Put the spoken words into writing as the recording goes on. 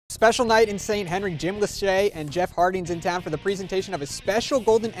Special night in St. Henry. Jim Lachey and Jeff Harding's in town for the presentation of a special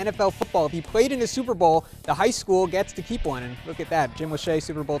golden NFL football. If he played in a Super Bowl, the high school gets to keep one. And look at that. Jim Lachey,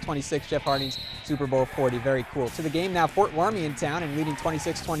 Super Bowl 26, Jeff Harding's Super Bowl 40. Very cool. To the game now, Fort Loramie in town and leading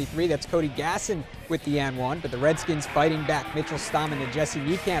 26-23. That's Cody Gasson with the and one, but the Redskins fighting back. Mitchell Stammen and Jesse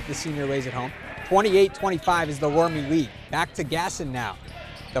Niekamp, the senior, lays it home. 28-25 is the Loramie lead. Back to Gasson now.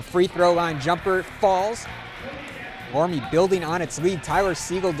 The free throw line jumper falls. Loramie building on its lead. Tyler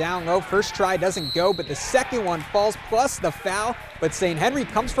Siegel down low. First try doesn't go, but the second one falls, plus the foul. But St. Henry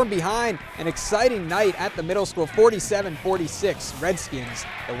comes from behind. An exciting night at the middle school. 47-46. Redskins,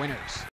 the winners.